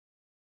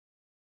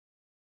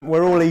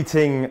We're all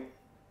eating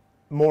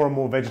more and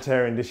more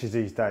vegetarian dishes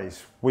these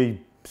days. We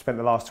spent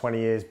the last 20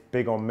 years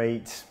big on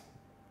meat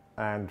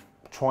and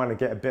trying to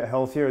get a bit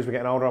healthier as we're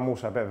getting older. I'm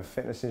also a bit of a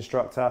fitness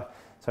instructor,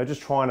 so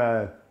just trying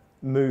to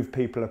move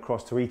people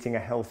across to eating a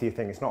healthier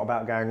thing. It's not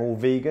about going all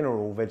vegan or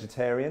all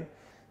vegetarian.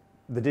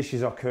 The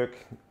dishes I cook,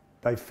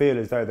 they feel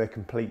as though they're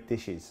complete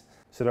dishes.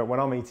 So that when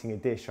I'm eating a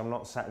dish, I'm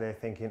not sat there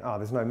thinking, oh,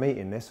 there's no meat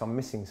in this, I'm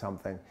missing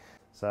something.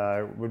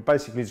 So we're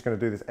basically just going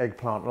to do this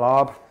eggplant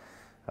larb.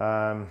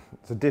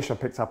 It's a dish I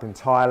picked up in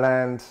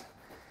Thailand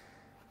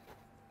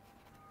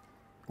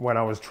when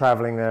I was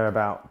traveling there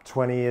about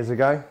 20 years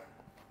ago.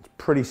 It's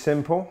pretty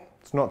simple,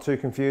 it's not too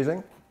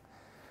confusing.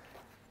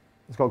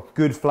 It's got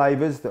good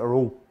flavours that are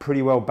all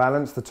pretty well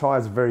balanced. The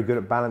Thais are very good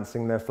at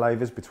balancing their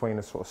flavours between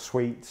a sort of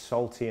sweet,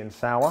 salty and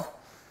sour.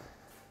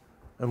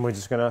 And we're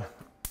just going to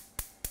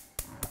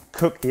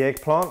cook the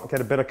eggplant,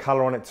 get a bit of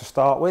colour on it to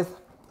start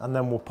with, and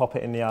then we'll pop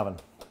it in the oven.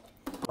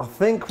 I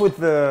think with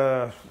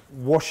the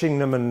washing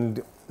them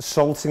and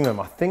salting them,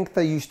 I think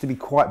they used to be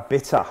quite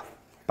bitter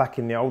back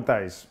in the old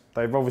days.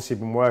 They've obviously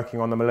been working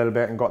on them a little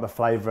bit and got the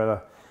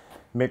flavour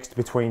mixed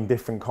between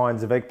different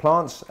kinds of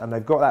eggplants, and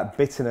they've got that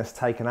bitterness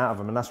taken out of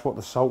them, and that's what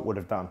the salt would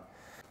have done.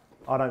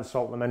 I don't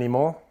salt them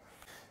anymore.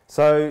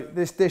 So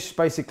this dish,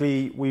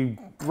 basically, we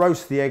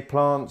roast the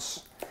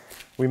eggplants,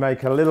 we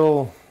make a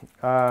little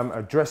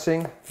a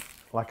dressing,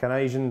 like an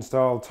Asian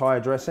style Thai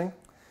dressing,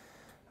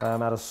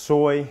 out of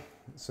soy,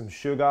 some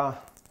sugar,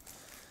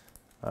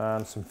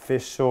 some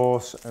fish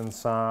sauce and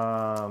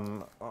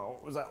some, oh,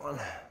 what was that one?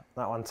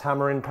 That one,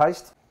 tamarind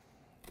paste.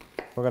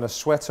 We're going to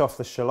sweat off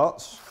the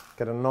shallots,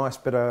 get a nice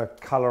bit of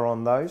colour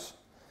on those,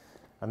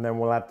 and then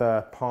we'll add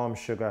the palm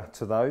sugar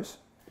to those,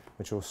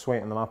 which will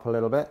sweeten them up a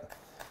little bit.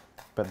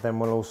 But then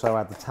we'll also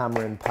add the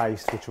tamarind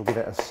paste, which will give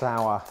it a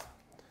sour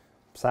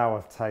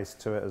taste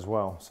to it as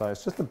well. So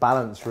it's just a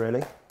balance,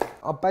 really.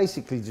 I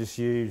basically just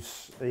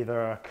use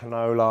either a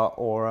canola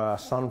or a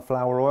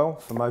sunflower oil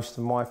for most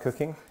of my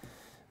cooking.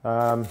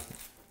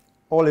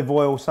 Olive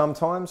oil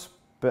sometimes,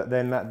 but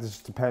then that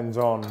just depends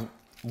on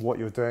what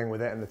you're doing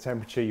with it and the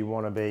temperature you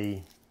want to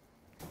be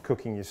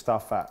cooking your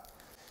stuff at.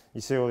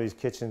 You see all these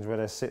kitchens where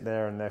they sit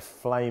there and they're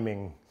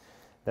flaming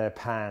their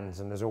pans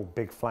and there's all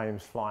big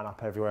flames flying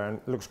up everywhere, and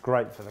it looks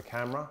great for the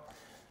camera,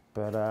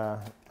 but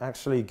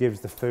actually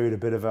gives the food a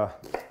bit of a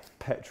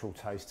petrol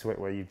taste to it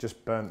where you've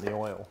just burnt the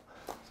oil.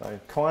 So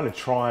kind of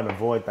try and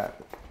avoid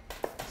that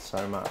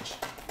so much.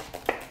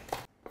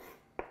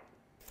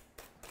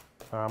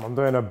 I'm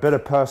doing a bit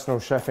of personal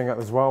chefing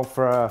as well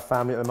for a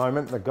family at the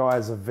moment. The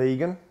guys are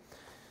vegan,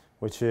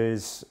 which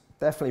has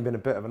definitely been a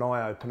bit of an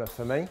eye-opener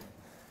for me.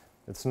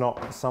 It's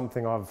not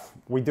something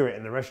we do it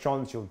in the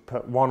restaurants. You'll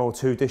put 1 or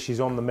 2 dishes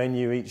on the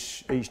menu,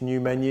 each new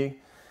menu,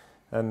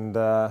 and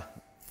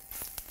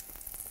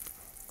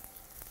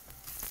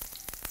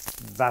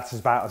that's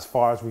about as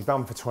far as we've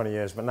done for 20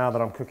 years. But now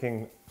that I'm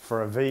cooking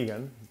for a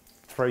vegan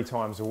 3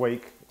 times a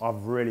week,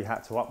 I've really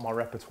had to up my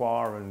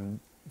repertoire and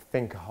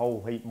think a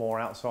whole heap more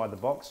outside the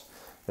box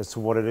as to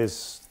what it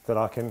is that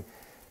I can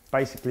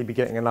basically be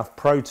getting enough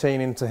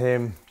protein into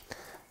him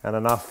and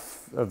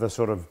enough of the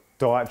sort of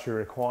dietary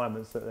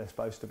requirements that they're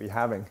supposed to be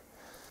having.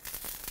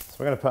 So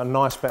we're going to put a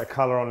nice bit of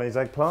colour on these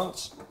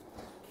eggplants,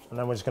 and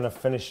then we're just going to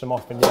finish them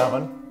off in the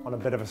oven on a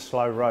bit of a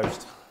slow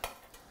roast.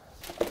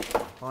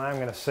 I am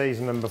going to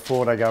season them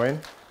before they go in,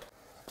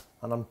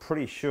 and I'm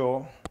pretty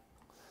sure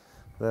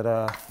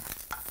that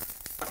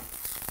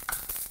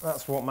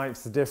that's what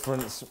makes the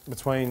difference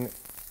between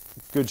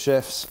good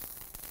chefs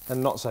and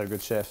not so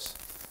good chefs,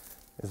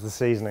 is the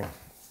seasoning.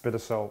 Bit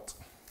of salt.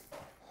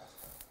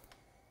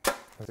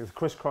 The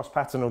crisscross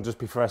pattern will just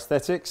be for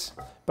aesthetics,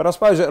 but I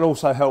suppose it'll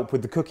also help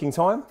with the cooking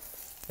time.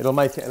 It'll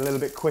make it a little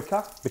bit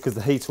quicker because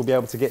the heat will be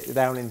able to get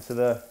down into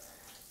the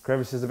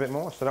crevices a bit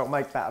more, so that'll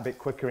make that a bit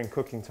quicker in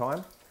cooking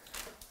time.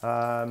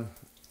 And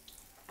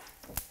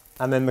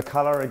then the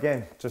colour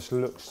again just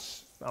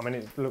looks, I mean,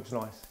 it looks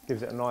nice.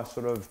 Gives it a nice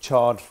sort of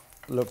charred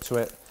look to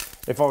it.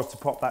 If I was to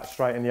pop that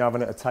straight in the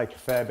oven, it'd take a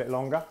fair bit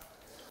longer.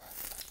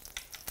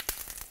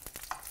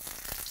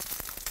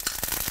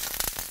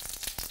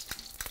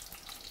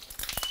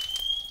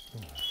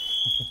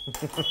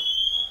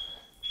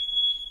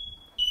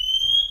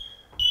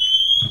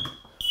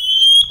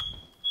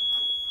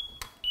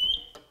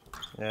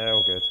 Yeah,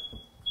 all good.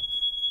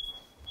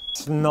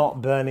 It's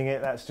not burning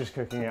it, that's just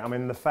cooking it. I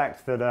mean, the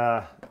fact that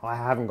I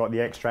haven't got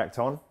the extract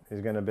on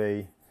is going to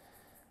be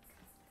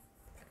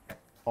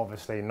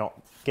obviously not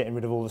getting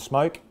rid of all the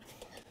smoke.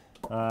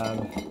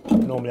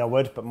 Normally I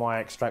would, but my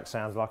extract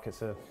sounds like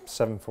it's a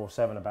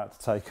 747 about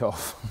to take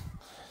off.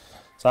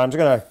 So I'm just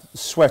going to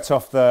sweat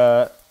off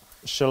the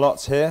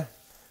shallots here.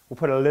 We'll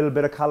put a little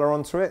bit of colour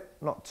onto it,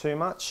 not too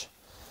much,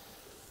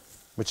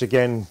 which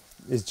again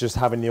is just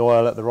having the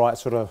oil at the right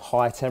sort of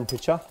high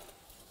temperature.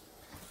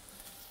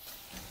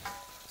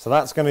 So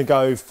that's going to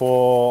go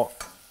for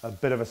a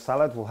bit of a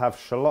salad. We'll have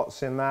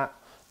shallots in that,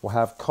 we'll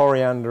have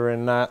coriander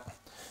in that,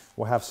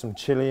 we'll have some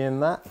chilli in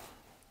that,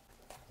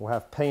 we'll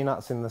have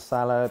peanuts in the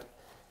salad,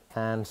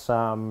 and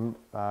some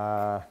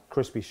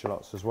crispy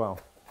shallots as well.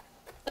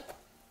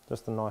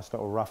 Just a nice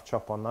little rough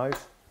chop on those.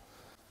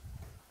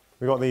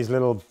 We've got these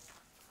little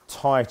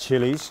Thai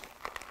chilies,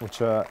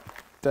 which are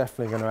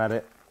definitely going to add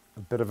it a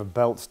bit of a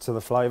belt to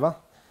the flavour.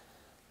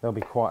 They'll be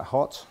quite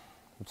hot.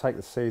 We'll take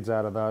the seeds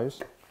out of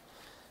those,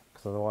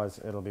 because otherwise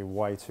it'll be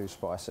way too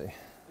spicy.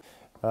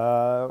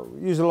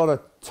 Use a lot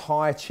of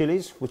Thai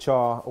chilies, which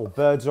are, or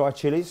bird's eye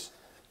chilies.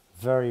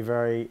 Very,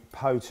 very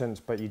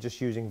potent, but you're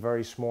just using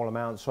very small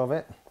amounts of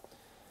it.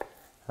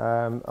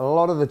 A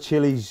lot of the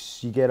chilies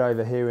you get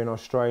over here in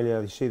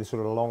Australia, you see the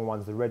sort of long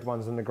ones, the red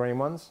ones and the green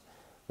ones,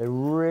 they're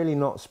really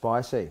not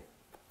spicy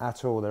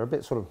at all. They're a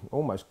bit sort of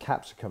almost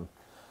capsicum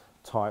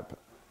type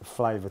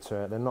flavour to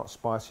it. They're not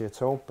spicy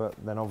at all, but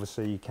then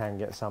obviously you can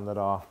get some that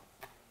are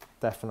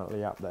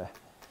definitely up there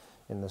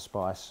in the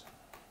spice.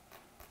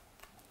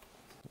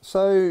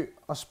 So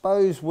I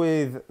suppose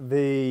with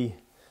the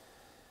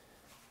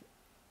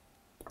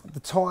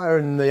Thai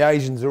and the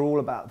Asians are all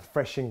about the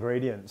fresh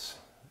ingredients.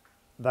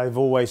 They've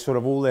always sort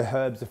of, all their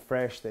herbs are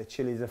fresh, their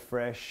chilies are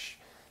fresh,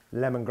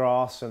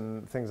 lemongrass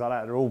and things like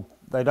that.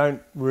 I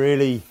don't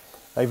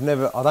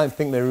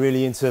think they're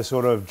really into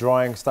sort of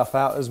drying stuff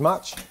out as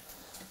much.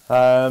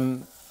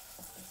 And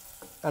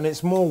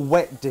it's more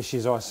wet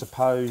dishes, I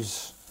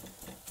suppose,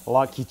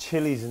 like your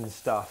chilies and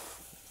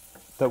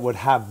stuff, that would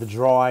have the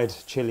dried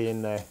chili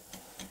in there.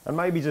 And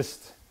maybe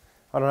just,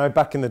 I don't know,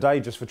 back in the day,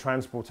 just for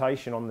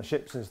transportation on the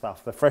ships and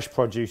stuff, the fresh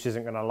produce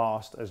isn't going to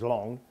last as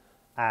long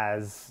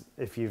as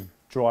if you've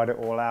dried it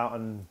all out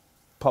and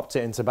popped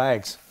it into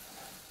bags.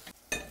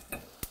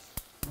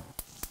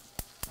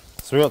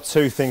 So we've got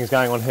two things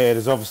going on here.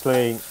 There's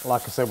obviously,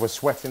 like I said, we're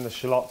sweating the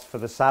shallots for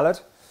the salad.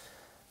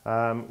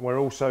 We're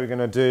also going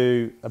to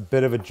do a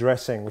bit of a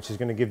dressing, which is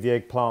going to give the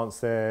eggplants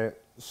their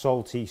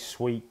salty,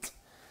 sweet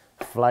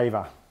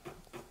flavour.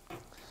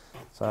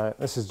 So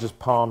this is just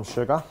palm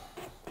sugar,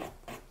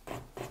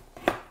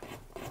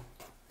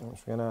 which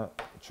we're going to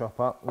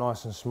chop up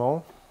nice and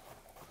small.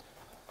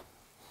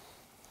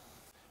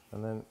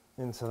 And then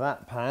into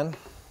that pan,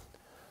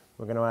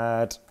 we're going to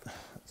add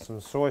some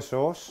soy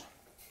sauce.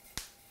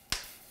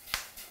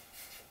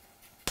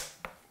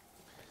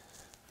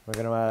 We're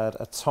going to add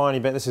a tiny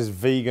bit, this is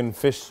vegan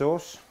fish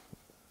sauce.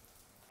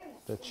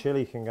 The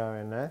chili can go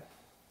in there.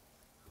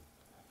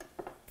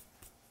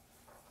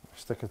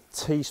 Stick a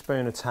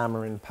teaspoon of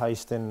tamarind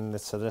paste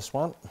into this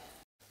one.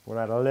 We'll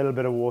add a little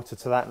bit of water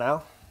to that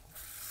now.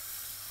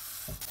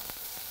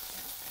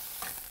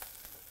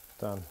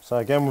 Done. So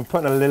again, we're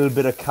putting a little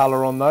bit of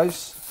colour on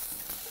those.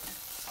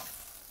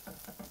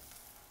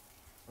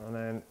 And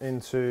then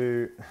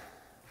into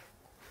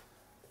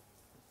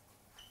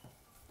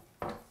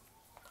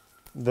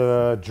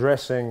the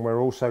dressing, we're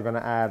also going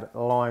to add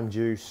lime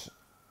juice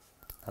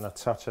and a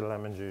touch of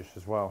lemon juice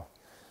as well.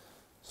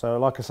 So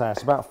like I say,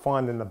 it's about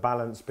finding the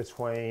balance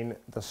between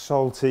the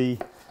salty,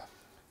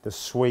 the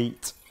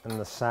sweet and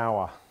the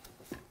sour.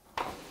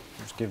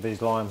 Just give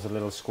these limes a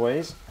little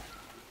squeeze.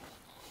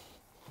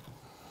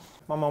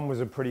 My mum was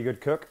a pretty good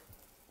cook.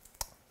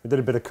 We did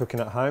a bit of cooking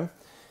at home.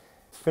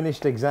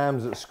 Finished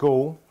exams at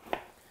school,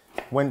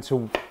 went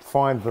to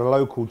find the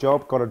local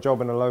job, got a job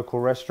in a local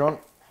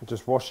restaurant,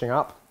 just washing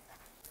up,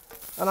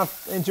 and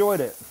I've enjoyed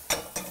it.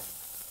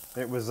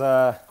 There was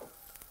a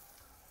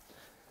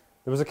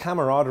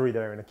camaraderie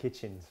there in the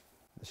kitchens.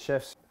 The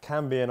chefs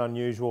can be an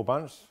unusual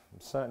bunch.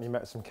 I've certainly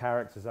met some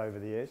characters over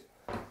the years,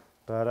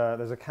 but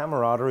there's a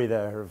camaraderie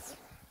there of,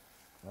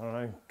 I don't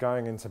know,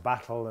 going into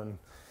battle and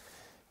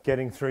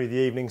getting through the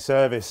evening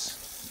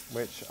service,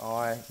 which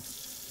I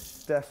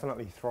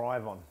definitely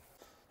thrive on.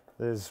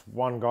 There's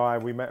one guy,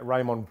 we met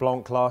Raymond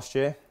Blanc last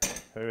year,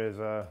 who is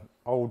an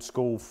old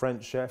school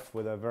French chef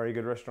with a very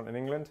good restaurant in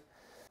England.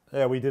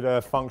 Yeah, we did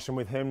a function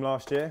with him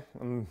last year,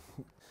 and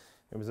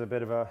it was a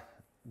bit of a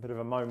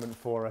moment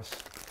for us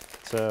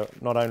to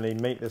not only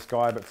meet this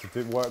guy, but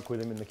to work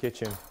with him in the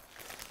kitchen.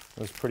 It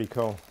was pretty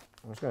cool.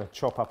 I'm just going to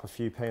chop up a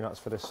few peanuts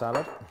for this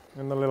salad.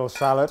 In the little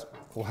salad,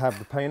 we'll have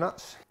the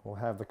peanuts, we'll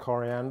have the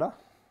coriander.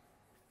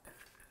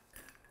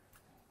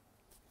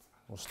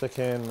 We'll stick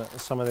in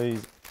some of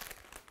these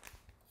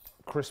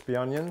crispy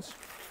onions.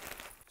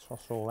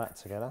 Toss all that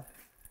together.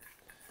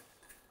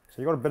 So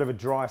you've got a bit of a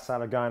dry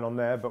salad going on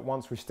there, but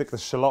once we stick the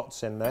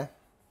shallots in there,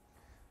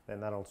 then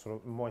that'll sort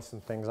of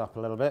moisten things up a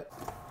little bit.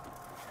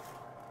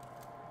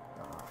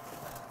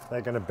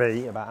 They're going to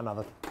be about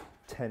another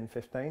 10,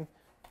 15.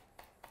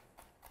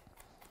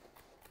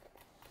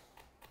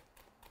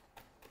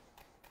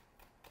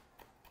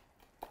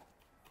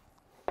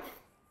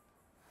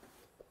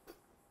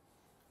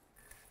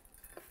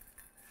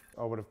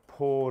 I would have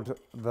poured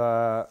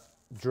the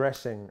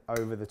dressing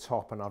over the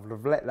top, and I would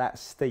have let that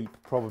steep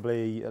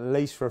probably at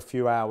least for a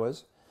few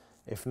hours,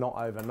 if not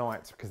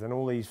overnight, because then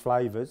all these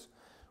flavours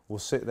will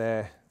sit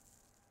there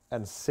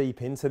and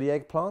seep into the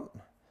eggplant.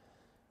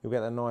 You'll get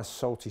that nice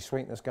salty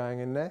sweetness going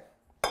in there.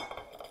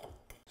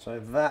 So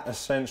that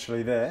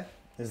essentially there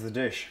is the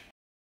dish.